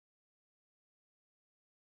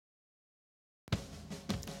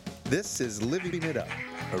This is Living It Up,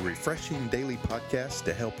 a refreshing daily podcast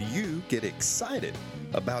to help you get excited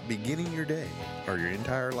about beginning your day or your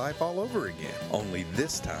entire life all over again. Only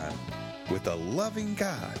this time with a loving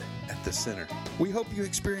God at the center. We hope you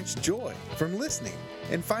experience joy from listening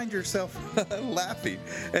and find yourself laughing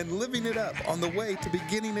and living it up on the way to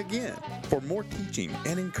beginning again. For more teaching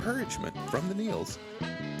and encouragement from the Neils,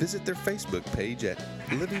 visit their Facebook page at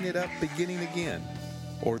Living It Up Beginning Again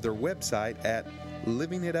or their website at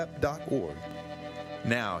livingitup.org.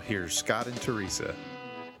 Now, here's Scott and Teresa.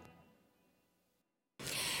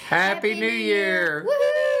 Happy New Year!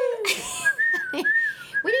 Woohoo!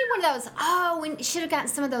 We need one of those. Oh, we should have gotten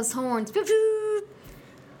some of those horns.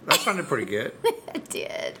 That sounded pretty good. It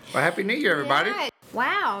did. Well, Happy New Year, everybody. Yeah.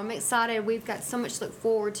 Wow, I'm excited. We've got so much to look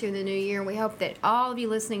forward to in the new year, and we hope that all of you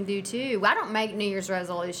listening do too. I don't make New Year's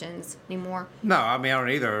resolutions anymore. No, I don't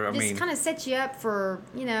either. Just kind of set you up for,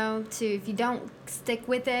 to if you don't stick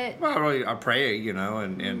with it. Well, really, I pray,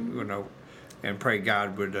 and pray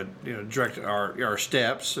God would, direct our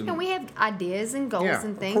steps. And we have ideas and goals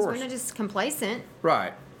and things. We're not just complacent.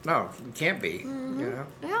 Right. No, you can't be. Yeah.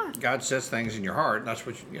 God sets things in your heart, and that's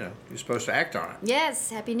what you're supposed to act on it. Yes.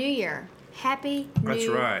 Happy New Year. Happy New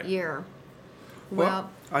Year. Well,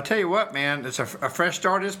 I tell you what, man, it's a fresh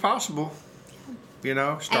start is possible.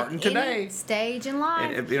 Starting today. Any stage in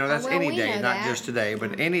life. That's any day, not just today,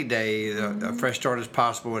 but Mm-hmm. any day. A fresh start is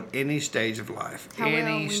possible at any stage of life.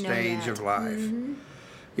 Any stage of life. Mm-hmm.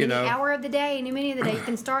 Any hour of the day, any minute of the day, you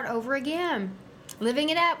can start over again. Living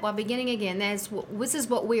it up while beginning again. This is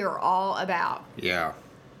what we are all about. Yeah.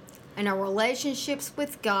 And our relationships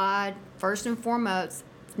with God, first and foremost.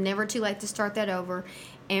 Never too late to start that over,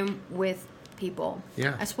 and with people.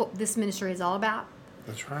 Yeah. That's what this ministry is all about.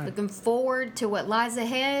 That's right. Looking forward to what lies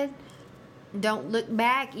ahead. Don't look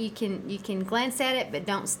back. You can glance at it, but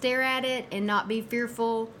don't stare at it, and not be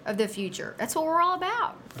fearful of the future. That's what we're all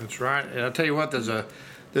about. That's right. And I'll tell you what,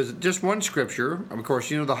 there's just one scripture. Of course,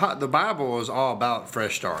 the Bible is all about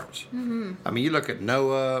fresh starts. Mm-hmm. You look at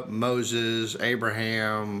Noah, Moses,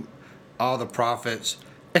 Abraham, all the prophets.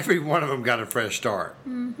 Every one of them got a fresh start.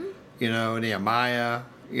 Mm-hmm. Nehemiah,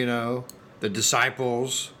 the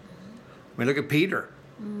disciples. Look at Peter.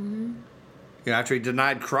 Mm-hmm. After he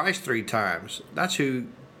denied Christ 3 times, that's who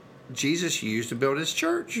Jesus used to build his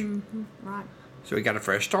church. Mm-hmm. Right. So he got a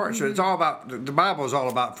fresh start. Mm-hmm. So it's all about, the Bible is all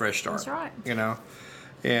about fresh start. That's right.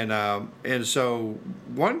 And so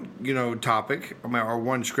one, topic, or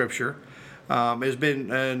one scripture, has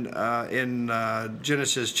been in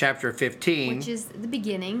Genesis chapter 15. Which is the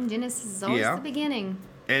beginning. Genesis is always the beginning.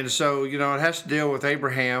 And so, it has to deal with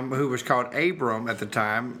Abraham, who was called Abram at the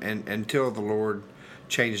time, and until the Lord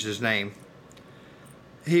changed his name.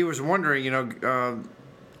 He was wondering,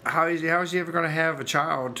 how is he ever going to have a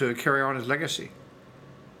child to carry on his legacy?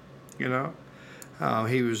 He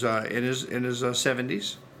was in his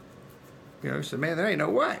 70s. He said, man, there ain't no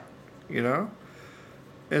way,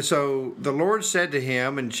 And so the Lord said to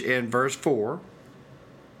him in verse 4,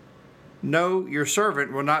 no, your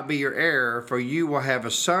servant will not be your heir, for you will have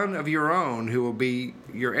a son of your own who will be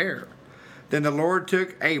your heir. Then the Lord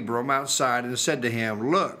took Abram outside and said to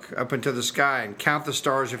him, look up into the sky and count the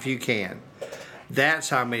stars if you can. That's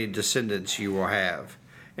how many descendants you will have.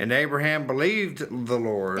 And Abraham believed the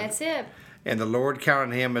Lord. That's it. And the Lord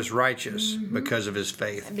counted him as righteous because of his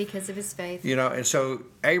faith. Because of his faith. And so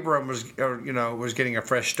Abram was getting a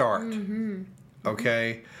fresh start. Mm-hmm.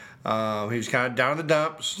 Okay. He was kind of down in the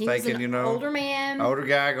dumps, thinking, was an older man. Older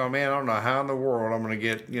guy going, man, I don't know how in the world I'm going to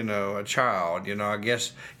get, a child. I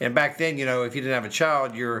guess. And back then, if you didn't have a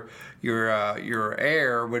child, your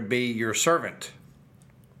heir would be your servant.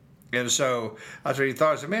 And so that's what he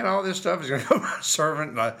thought. He said, man, all this stuff is going to go to my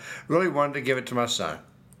servant. And I really wanted to give it to my son.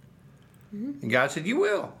 Mm-hmm. And God said, you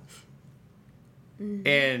will. Mm-hmm.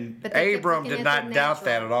 And Abram did not doubt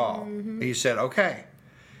that at all. Mm-hmm. He said, okay,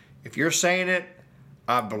 if you're saying it,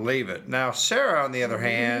 I believe it. Now, Sarah, on the other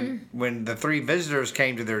hand, when the 3 visitors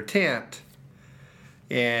came to their tent,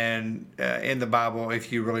 and in the Bible,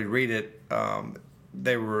 if you really read it, one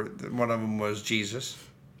of them was Jesus,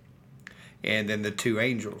 and then the 2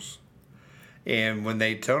 angels. And when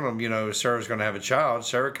they told them, Sarah's going to have a child,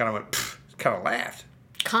 Sarah kind of laughed.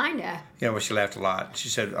 Kinda. She laughed a lot. She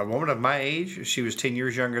said, a woman of my age, she was 10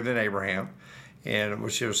 years younger than Abraham,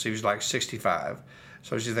 and she was like 65.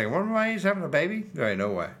 So she's thinking, what am I having a baby? There ain't no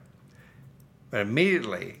way. But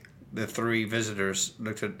immediately, the 3 visitors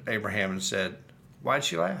looked at Abraham and said, why'd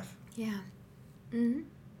she laugh? Yeah.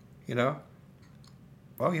 Mm-hmm.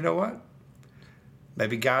 Well, you know what?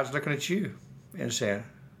 Maybe God's looking at you and saying,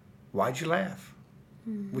 why'd you laugh?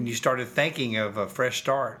 Mm-hmm. When you started thinking of a fresh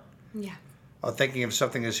start. Yeah. or thinking of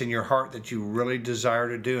something that's in your heart that you really desire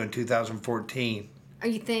to do in 2014. Or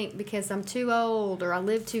you think because I'm too old, or I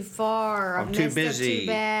live too far, or I'm I've too messed busy. up too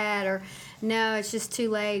bad, or no, it's just too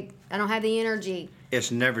late. I don't have the energy. It's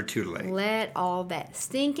never too late. Let all that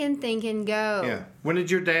stinking thinking go. Yeah. When did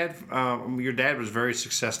your dad? Your dad was a very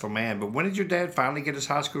successful man, but when did your dad finally get his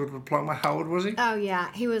high school diploma? How old was he? Oh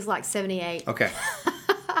yeah, he was like 78. Okay.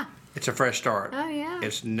 It's a fresh start. Oh yeah.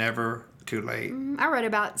 It's never too late. I read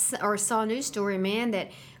about or saw a news story, man, that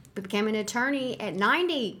became an attorney at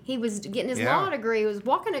 90. He was getting his Yeah. law degree. He was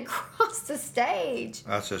walking across the stage.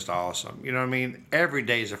 That's just awesome. You know what I mean? Every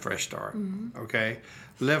day is a fresh start. Mm-hmm. Okay?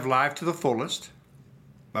 Live life to the fullest.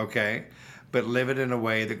 Okay? But live it in a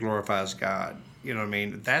way that glorifies God. You know what I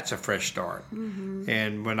mean? That's a fresh start. Mm-hmm.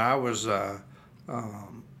 And when I was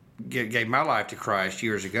gave my life to Christ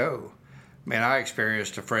years ago, man, I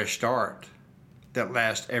experienced a fresh start that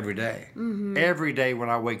lasts every day. Mm-hmm. Every day when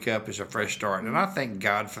I wake up is a fresh start. And I thank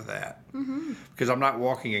God for that. Because I'm not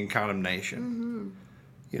walking in condemnation.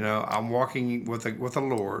 You know, I'm walking with the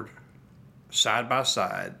Lord side by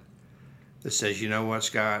side that says, you know what,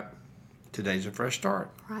 Scott? Today's a fresh start.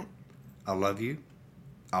 Right. I love you.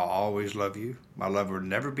 I'll always love you. My love will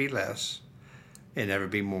never be less and never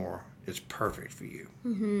be more. It's perfect for you.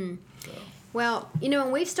 Well, you know,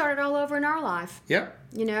 and we've started all over in our life. Yep.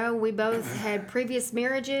 You know, we both had previous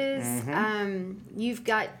marriages. You've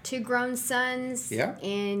got 2 grown sons. Yeah.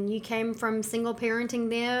 And you came from single parenting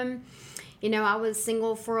them. You know, I was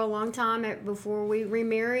single for a long time before we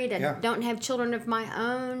remarried. I Yeah. don't have children of my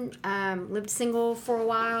own. Lived single for a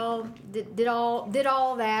while. Did all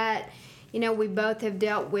that. You know, we both have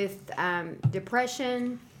dealt with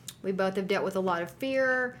depression. We both have dealt with a lot of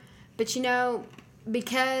fear. But, you know,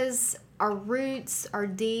 because our roots are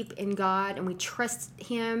deep in God and we trust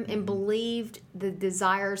Him and believed the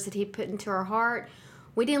desires that He put into our heart,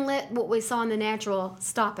 we didn't let what we saw in the natural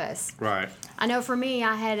stop us. Right. I know for me,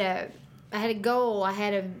 I had a goal, I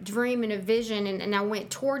had a dream and a vision, and I went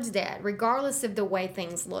towards that, regardless of the way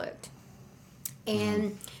things looked.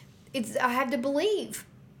 And I had to believe,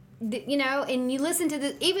 you know. And you listen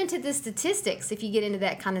to even to the statistics, if you get into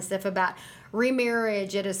that kind of stuff about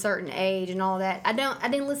remarriage at a certain age and all that. I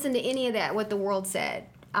didn't listen to any of that, what the world said.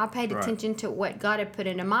 I paid Right. attention to what God had put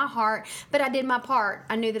into my heart, but I did my part.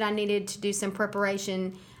 I knew that I needed to do some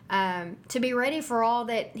preparation to be ready for all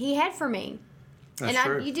that He had for me. That's And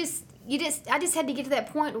true. I just had to get to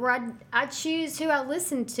that point where I choose who I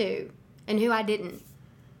listened to and who I didn't.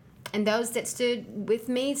 And those that stood with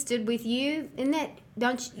me stood with you. And that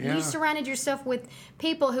Yeah. you surrounded yourself with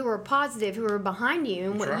people who were positive, who were behind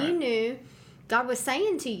you, and That's what right. you knew God was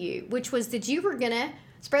saying to you, which was that you were gonna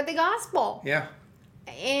spread the gospel. Yeah.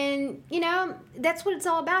 And you know, that's what it's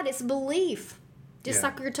all about. It's belief. Just Yeah.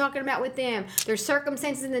 like we were talking about with them. Their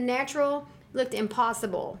circumstances in the natural looked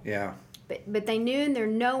impossible. Yeah. But they knew in their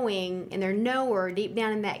knowing and their knower deep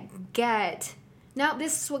down in that gut, no,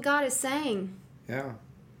 this is what God is saying. Yeah.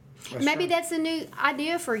 Maybe true. that's a new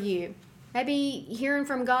idea for you. Maybe hearing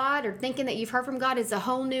from God or thinking that you've heard from God is a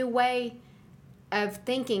whole new way of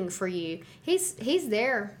thinking for you. He's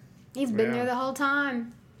there. He's been Yeah. there the whole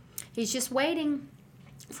time. He's just waiting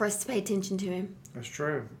for us to pay attention to Him. That's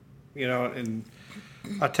true. You know, and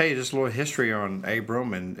I'll tell you this little history on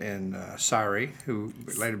Abram and Sarai, who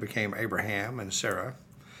later became Abraham and Sarah.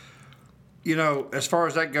 You know, as far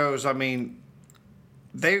as that goes, I mean,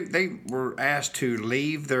 they were asked to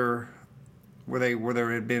leave where they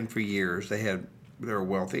had been for years. They were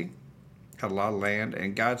wealthy, had a lot of land,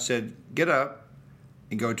 and God said, "Get up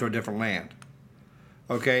and go to a different land."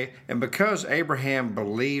 Okay, and because Abraham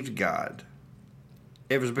believed God,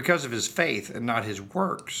 it was because of his faith and not his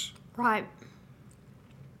works. Right.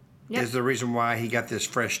 Yep. Is the reason why he got this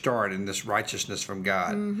fresh start and this righteousness from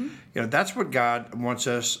God. Mm-hmm. You know, that's what God wants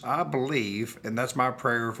us, I believe, and that's my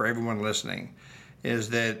prayer for everyone listening,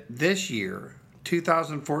 is that this year,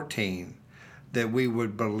 2014, that we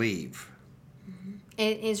would believe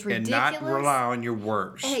It is and ridiculous. not rely on your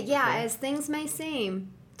works. Yeah, as things may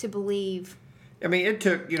seem, to believe. I mean, it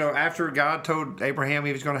took, after God told Abraham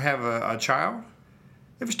he was going to have a child,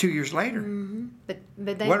 it was 2 years later. But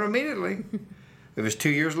they Wasn't immediately. It was 2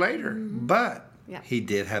 years later. But Yep. he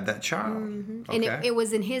did have that child. and Okay. it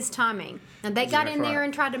was in His timing. Now they got That's in there right.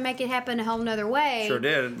 and tried to make it happen a whole nother way. Sure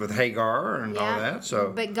did, with Hagar and all that.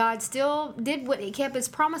 So But God still did what He kept His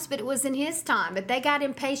promise, but it was in His time. But they got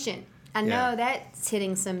impatient. I know Yeah. that's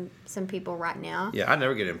hitting some people right now. yeah, I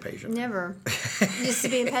never get impatient. Never. Just to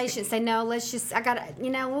be impatient. Say, no, I got to,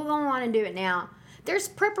 we're going to want to do it now. There's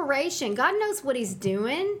preparation. God knows what He's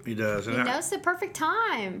doing. He does. He And knows the perfect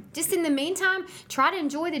time. Just in the meantime, try to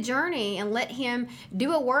enjoy the journey and let Him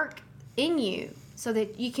do a work in you so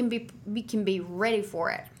that you can be ready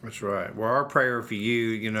for it. That's right. Well, our prayer for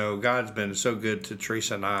you, God's been so good to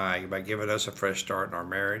Teresa and I by giving us a fresh start in our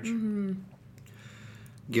marriage,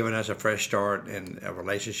 giving us a fresh start in a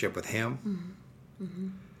relationship with Him.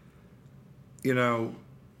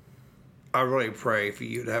 I really pray for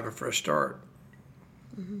you to have a fresh start.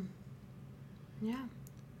 Yeah.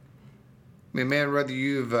 I mean, man, whether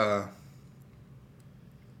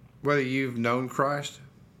you've known Christ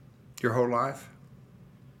your whole life,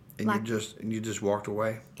 and you just walked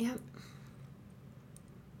away. Yep.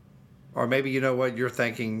 Or maybe you're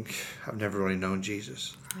thinking, I've never really known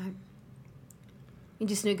Jesus. Right. You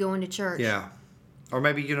just knew going to church. Yeah. Or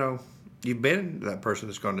maybe you've been that person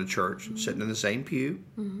that's gone to church, sitting in the same pew.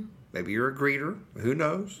 Maybe you're a greeter. Who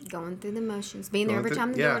knows? Going through the motions, being there every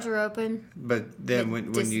time the doors are open. But then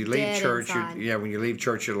when you leave church, when you leave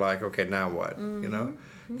church, you're like, okay, now what?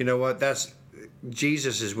 You know what? That's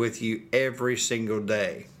Jesus is with you every single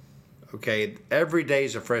day. Okay, every day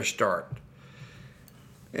is a fresh start.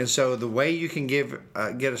 And so the way you can get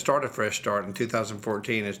a fresh start in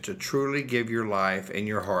 2014 is to truly give your life and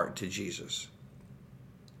your heart to Jesus.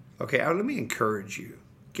 Okay, let me encourage you.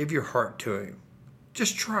 Give your heart to Him.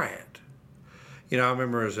 Just try it. I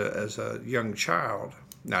remember as a young child,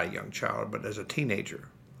 not a young child, but as a teenager,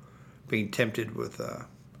 being tempted with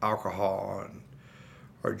alcohol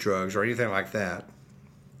or drugs or anything like that.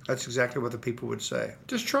 That's exactly what the people would say.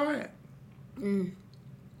 Just try it.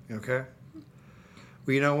 Okay?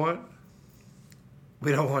 Well, you know what?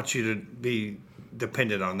 We don't want you to be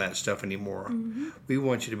dependent on that stuff anymore. We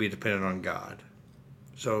want you to be dependent on God.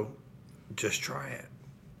 So just try it.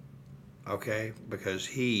 Okay? Because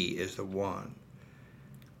He is the one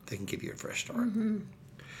that can give you a fresh start.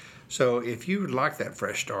 So if you would like that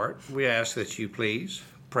fresh start, we ask that you please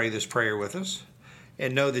pray this prayer with us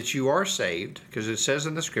and know that you are saved, because it says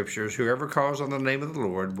in the Scriptures, whoever calls on the name of the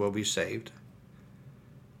Lord will be saved.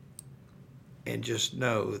 And just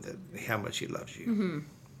know that how much He loves you.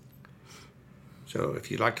 So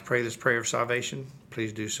if you'd like to pray this prayer of salvation,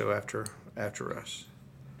 please do so after us.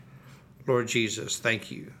 Lord Jesus,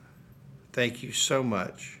 thank you. Thank you so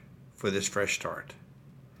much for this fresh start.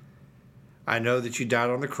 I know that you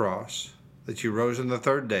died on the cross, that you rose on the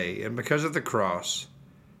third day, and because of the cross,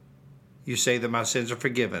 you say that my sins are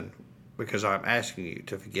forgiven because I'm asking you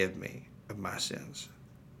to forgive me of my sins.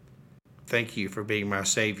 Thank you for being my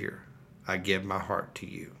Savior. I give my heart to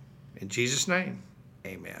you. In Jesus' name,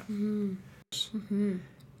 amen.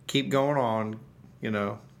 Keep going on,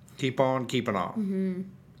 keep on keeping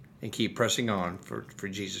on. And keep pressing on for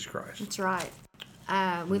Jesus Christ. That's right.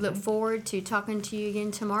 We look forward to talking to you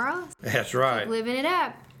again tomorrow. That's right. Keep living it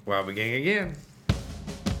up. While beginning again.